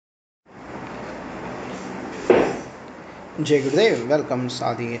Jai Gurudev welcomes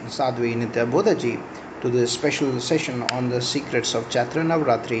Sadhvi Nityabodha5 to this special session on the secrets of Chaitra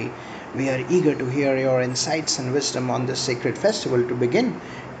Navratri. We are eager to hear your insights and wisdom on this sacred festival. To begin,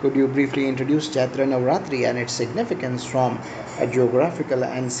 could you briefly introduce Chaitra Navratri and its significance from a geographical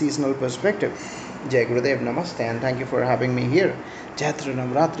and seasonal perspective? Jai Gurudev, Namaste, and thank you for having me here. Chaitra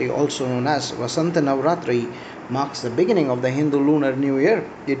Navratri, also known as Vasanta Navratri, marks the beginning of the Hindu Lunar New Year.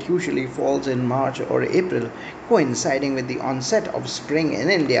 It usually falls in March or April, coinciding with the onset of spring in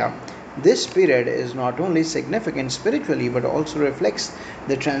India. This period is not only significant spiritually but also reflects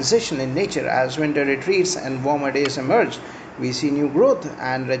the transition in nature as winter retreats and warmer days emerge. We see new growth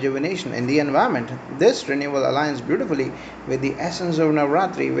and rejuvenation in the environment. This renewal aligns beautifully with the essence of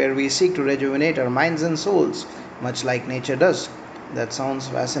Navratri, where we seek to rejuvenate our minds and souls, much like nature does. That sounds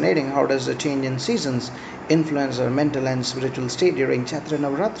fascinating. How does the change in seasons influence our mental and spiritual state during Chaitra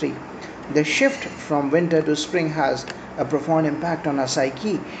Navratri? The shift from winter to spring has a profound impact on our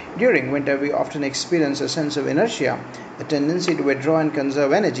psyche. During winter, we often experience a sense of inertia, a tendency to withdraw and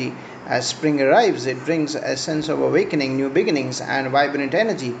conserve energy. As spring arrives, it brings a sense of awakening, new beginnings, and vibrant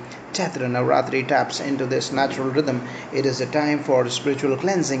energy. Chaitra Navratri taps into this natural rhythm. It is a time for spiritual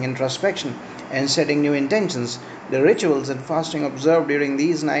cleansing, introspection, and setting new intentions. The rituals and fasting observed during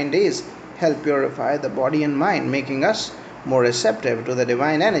these 9 days help purify the body and mind, making us more receptive to the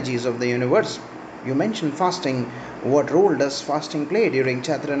divine energies of the universe. You mentioned fasting. What role does fasting play during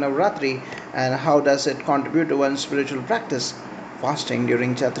Chaitra Navratri and how does it contribute to one's spiritual practice? Fasting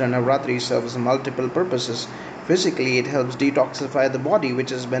during Chaitra Navratri serves multiple purposes. Physically, it helps detoxify the body,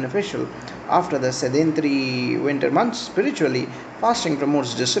 which is beneficial after the sedentary winter months. Spiritually, fasting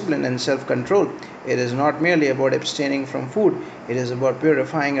promotes discipline and self control. It is not merely about abstaining from food, it is about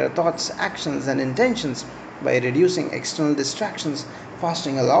purifying our thoughts, actions, and intentions. By reducing external distractions,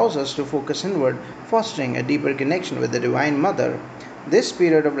 fasting allows us to focus inward, fostering a deeper connection with the Divine Mother. This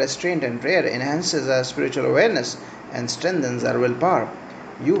period of restraint and prayer enhances our spiritual awareness and strengthens our willpower.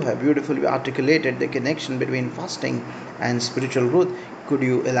 You have beautifully articulated the connection between fasting and spiritual growth. Could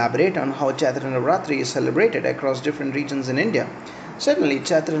you elaborate on how Chaitra Navratri is celebrated across different regions in India? Certainly,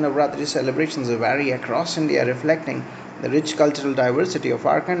 Chaitra Navratri celebrations vary across India, reflecting the rich cultural diversity of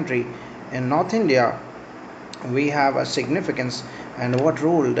our country. In North India, we have a significance, and what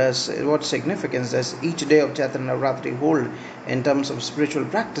significance does each day of Chaitra Navratri hold in terms of spiritual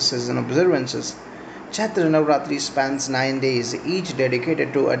practices and observances? Chaitra Navratri spans 9 days, each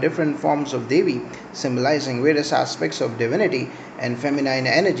dedicated to a different forms of Devi, symbolizing various aspects of divinity and feminine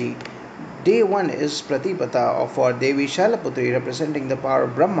energy. Day 1 is Pratipata for Devi Shalaputri, representing the power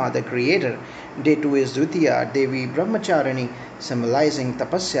of Brahma, the creator. Day 2 is Dvitiya, Devi Brahmacharini, symbolizing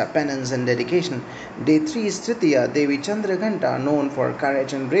tapasya, penance, and dedication. Day 3 is Tritiya, Devi Chandraghanta, known for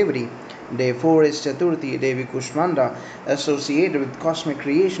courage and bravery. Day 4 is Chaturthi, Devi Kushmanda, associated with cosmic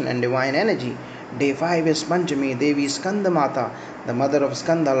creation and divine energy. Day 5 is Panchami, Devi Skandamata, the mother of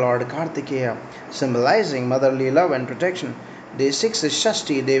Skanda, Lord Kartikeya, symbolizing motherly love and protection. Day 6 is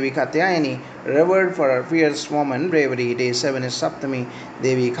Shashti, Devi Katyayani, revered for her fierce warmth and bravery. Day 7 is Saptami,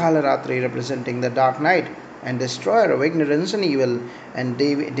 Devi Kalaratri, representing the dark night and destroyer of ignorance and evil. And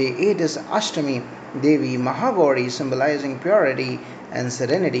day 8 is Ashtami, Devi Mahagauri, symbolizing purity and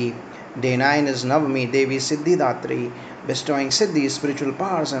serenity. Day 9 is Navami, Devi Siddhidatri, bestowing Siddhi, spiritual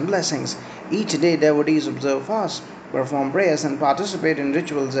powers and blessings. Each day devotees observe fasts, perform prayers, and participate in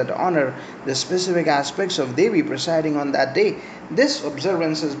rituals that honor the specific aspects of Devi presiding on that day. This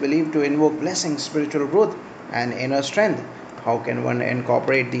observance is believed to invoke blessings, spiritual growth, and inner strength. How can one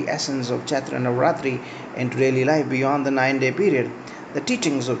incorporate the essence of Chaitra Navratri into daily life beyond the 9 day period? The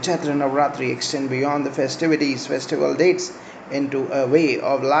teachings of Chaitra Navratri extend beyond the festivities, festival dates, into a way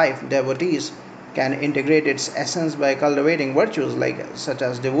of life. Devotees can integrate its essence by cultivating virtues such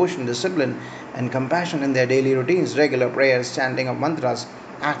as devotion, discipline, and compassion in their daily routines. Regular prayers, chanting of mantras,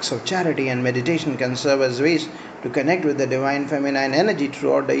 acts of charity, and meditation can serve as ways to connect with the divine feminine energy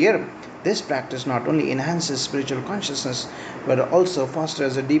throughout the year. This practice not only enhances spiritual consciousness but also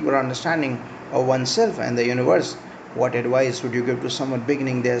fosters a deeper understanding of oneself and the universe. What advice would you give to someone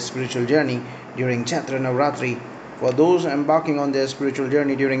beginning their spiritual journey during Chaitra Navratri? For those embarking on their spiritual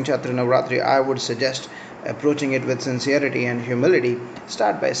journey during Chaitra Navratri, I would suggest approaching it with sincerity and humility.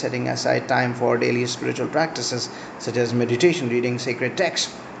 Start by setting aside time for daily spiritual practices such as meditation, reading sacred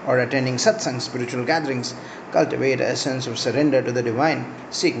texts, or attending satsang, spiritual gatherings. Cultivate a sense of surrender to the divine,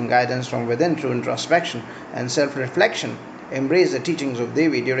 seeking guidance from within through introspection and self-reflection. Embrace the teachings of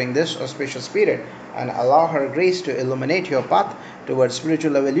Devi during this auspicious period and allow her grace to illuminate your path towards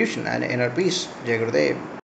spiritual evolution and inner peace. Jai Gurudev.